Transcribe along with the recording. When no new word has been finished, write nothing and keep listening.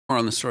More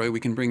on the story, we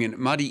can bring in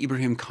Mady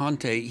Ibrahim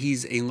Kanté.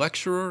 He's a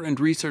lecturer and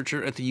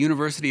researcher at the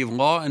University of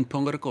Law and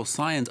Political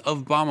Science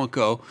of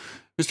Bamako.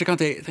 Mr.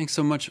 Kanté, thanks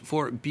so much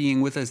for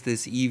being with us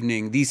this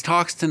evening. These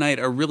talks tonight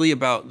are really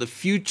about the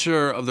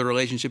future of the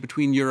relationship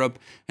between Europe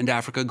and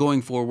Africa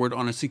going forward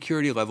on a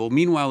security level.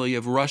 Meanwhile, you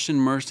have Russian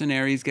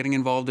mercenaries getting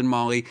involved in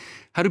Mali.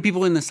 How do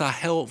people in the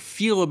Sahel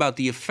feel about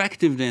the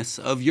effectiveness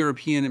of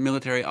European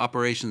military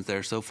operations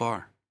there so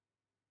far?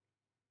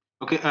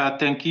 Okay,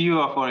 thank you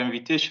for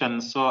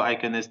invitation. So I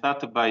can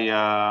start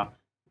by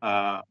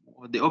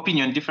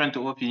different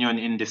opinion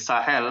in the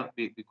Sahel,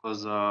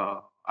 because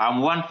I'm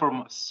one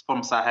from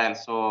Sahel.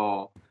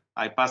 So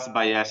I pass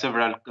by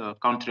several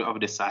countries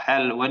of the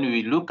Sahel. When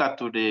we look at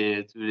to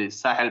the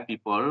Sahel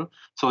people,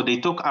 so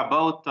they talk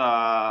about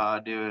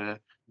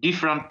the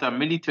different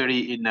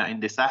military in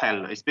the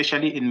Sahel,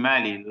 especially in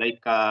Mali,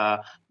 like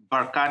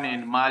Barkhane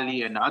in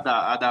Mali and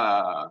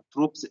other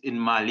troops in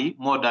Mali,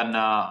 more than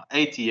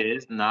 8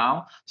 years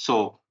now.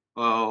 So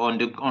on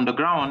the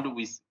ground,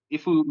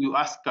 if you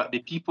ask the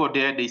people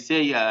there, they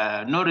say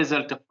no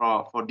result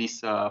for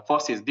these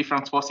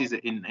different forces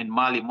in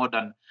Mali more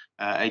than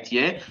 8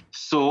 years.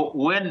 So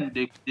when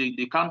the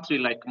country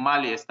like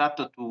Mali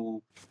started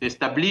to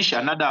establish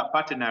another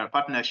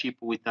partnership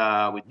with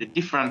the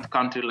different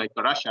country like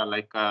Russia,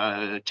 like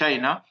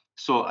China,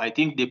 so I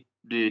think the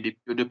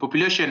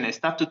population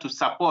started to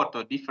support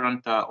a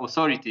different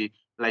authority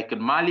like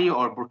Mali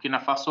or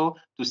Burkina Faso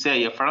to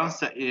say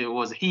France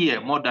was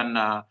here more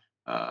than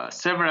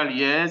several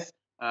years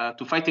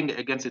to fighting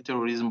against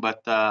terrorism,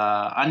 but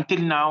until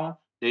now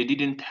they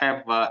didn't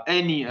have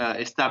any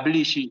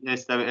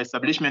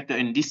establishment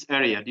in this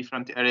area,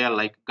 different area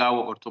like Gao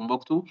or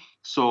Tombouctou.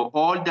 So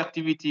all the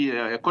activity,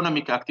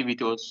 economic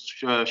activity or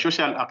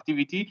social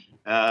activity,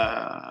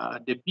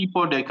 the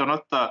people, they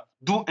cannot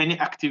do any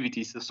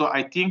activities. So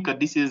I think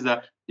this is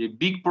the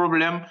big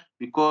problem,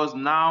 because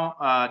now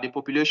the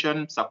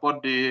population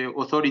support the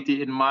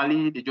authority in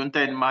Mali, the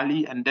junta in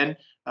Mali, and then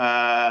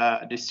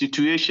the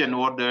situation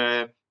or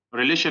the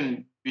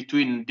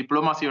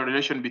diplomacy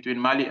relation between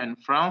Mali and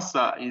France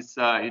is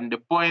in the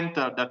point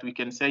that we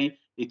can say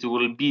it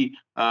will be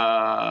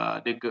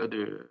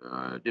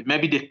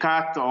maybe the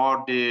cut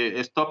or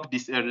the stop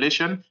this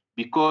relation,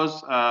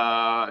 because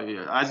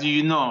as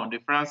you know, the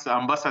France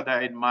ambassador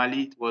in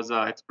Mali was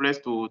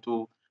expressed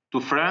to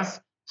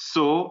France.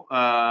 So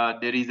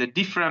there is a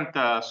different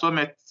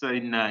summit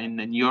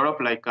in Europe,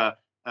 like the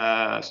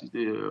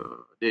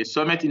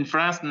summit in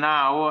France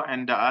now,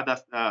 and the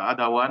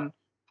other one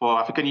for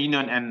African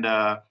Union and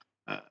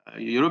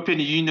European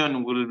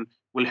Union will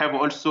have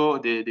also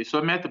the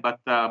summit, but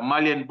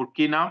Mali and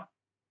Burkina,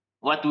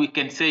 what we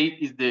can say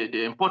is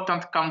the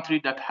important country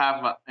that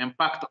have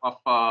impact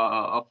of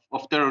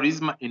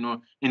terrorism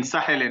in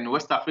Sahel and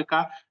West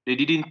Africa. They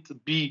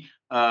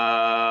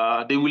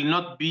will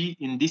not be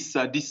in this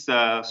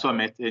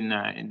summit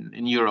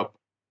in Europe.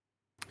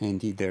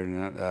 Indeed, they're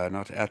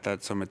not at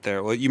that summit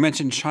there. Well, you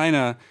mentioned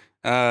China.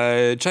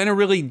 China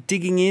really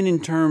digging in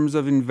terms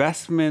of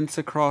investments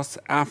across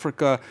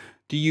Africa.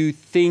 Do you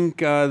think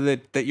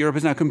that Europe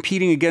is now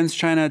competing against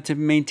China to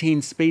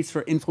maintain space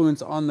for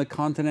influence on the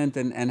continent,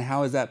 and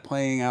how is that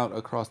playing out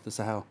across the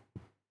Sahel?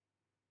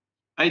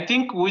 I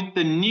think with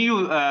the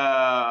new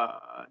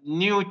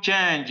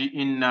change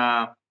in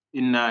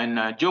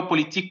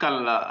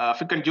geopolitical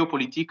African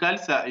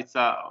geopoliticals, it's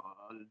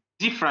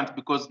different,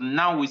 because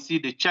now we see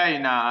the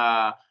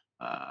China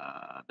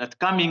that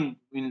coming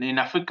in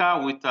Africa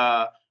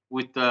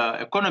with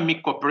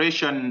economic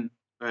cooperation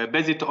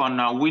based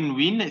on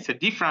win-win. It's a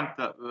different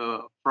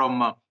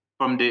from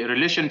the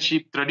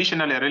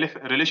traditional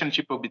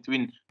relationship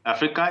between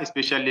Africa,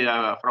 especially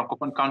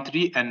Francophone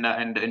country,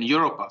 and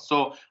Europe.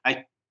 So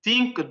I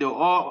think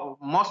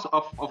most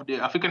of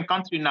the African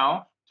country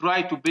now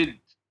try to build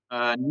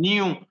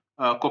new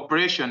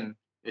cooperation,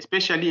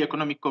 especially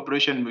economic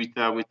cooperation with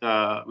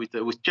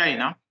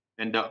China.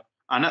 And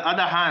on the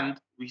other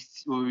hand, we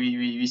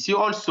see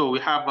also we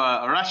have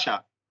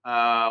Russia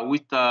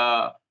with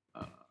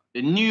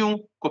the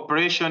new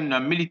cooperation,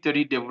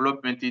 military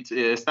development.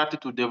 It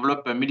started to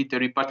develop a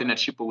military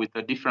partnership with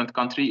a different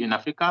country in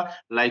Africa,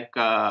 like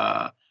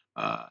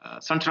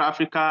Central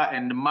Africa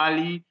and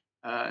Mali.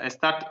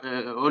 Start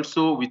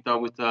also with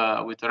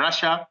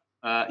Russia.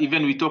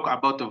 Even we talk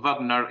about the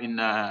Wagner in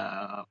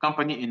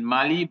company in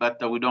Mali, but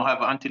we don't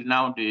have until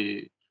now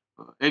the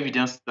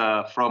evidence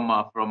from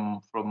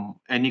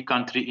any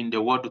country in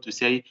the world to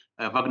say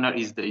Wagner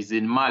is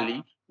in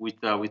Mali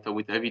with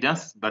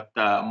evidence. But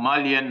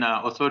Malian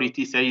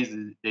authority says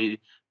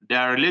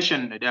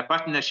their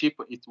partnership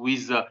is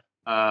with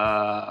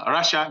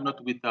Russia,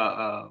 not with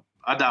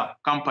other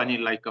company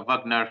like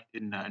Wagner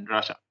in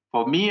Russia.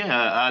 For me,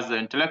 as an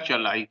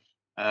intellectual,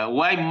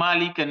 why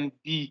Mali can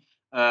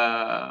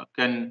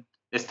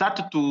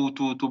start to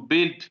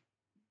build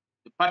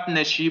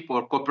partnership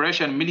or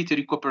cooperation,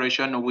 military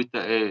cooperation with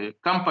a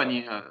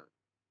company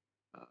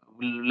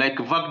like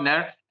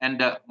Wagner, and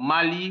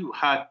Mali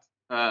had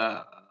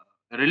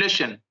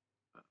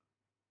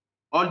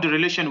all the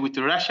relation with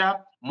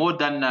Russia more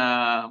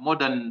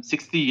than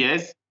 60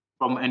 years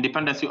from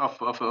independence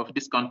of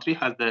this country,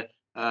 has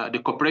the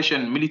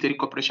cooperation, military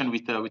cooperation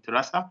with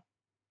Russia.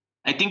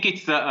 I think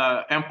it's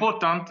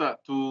important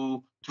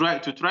to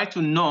try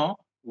to know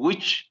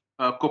which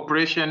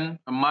cooperation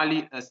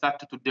Mali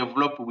started to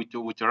develop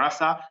with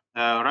Russia,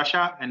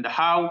 and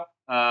how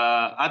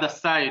other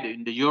side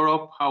in the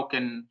Europe how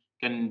can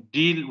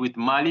deal with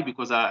Mali,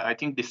 because I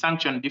think the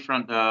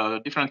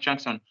different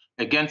sanction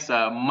against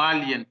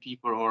Malian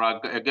people or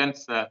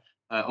against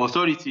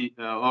authority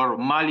or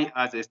Mali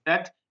as a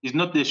state is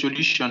not the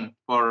solution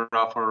for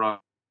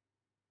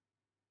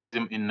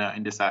in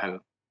the Sahel.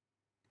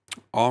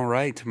 All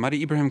right.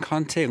 Mady Ibrahim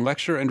Kanté,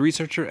 lecturer and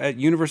researcher at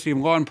University of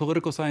Law and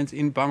Political Science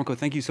in Bamako.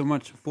 Thank you so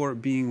much for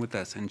being with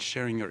us and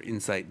sharing your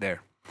insight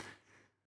there.